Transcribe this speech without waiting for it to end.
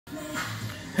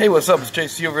Hey, what's up? It's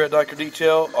JC over at Dr.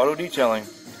 Detail Auto Detailing.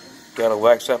 Got a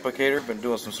wax applicator, been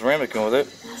doing some ceramicing with it.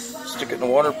 Stick it in the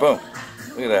water, boom.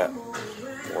 Look at that.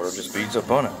 Water just beads up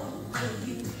on it.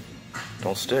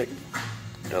 Don't stick.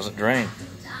 Doesn't drain.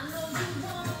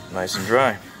 Nice and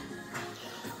dry.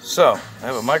 So, I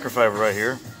have a microfiber right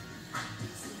here.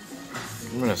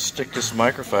 I'm going to stick this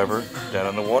microfiber down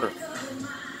in the water.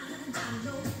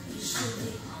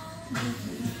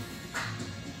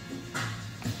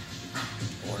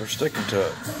 Water sticking to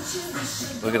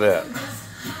it. Look at that.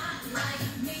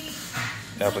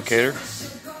 Applicator.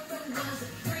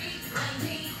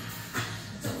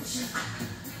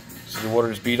 See the water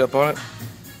just beat up on it?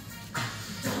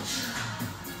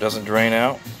 Doesn't drain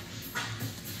out.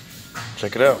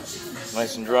 Check it out.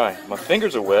 Nice and dry. My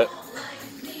fingers are wet.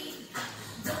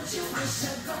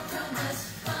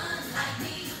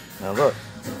 Now look.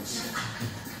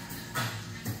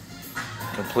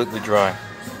 Completely dry.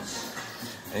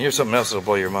 And here's something else that'll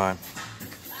blow your mind.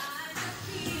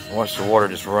 Watch the water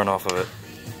just run off of it.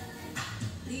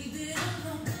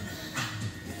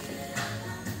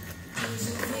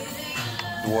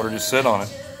 The water just sit on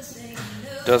it.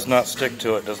 Does not stick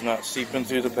to it. Does not seep in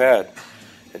through the pad.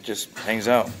 It just hangs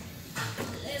out.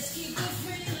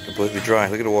 Completely dry.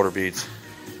 Look at the water beads.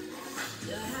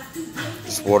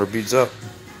 This water beads up.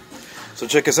 So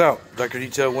check us out.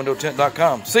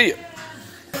 DrDetailWindowTint.com. See ya.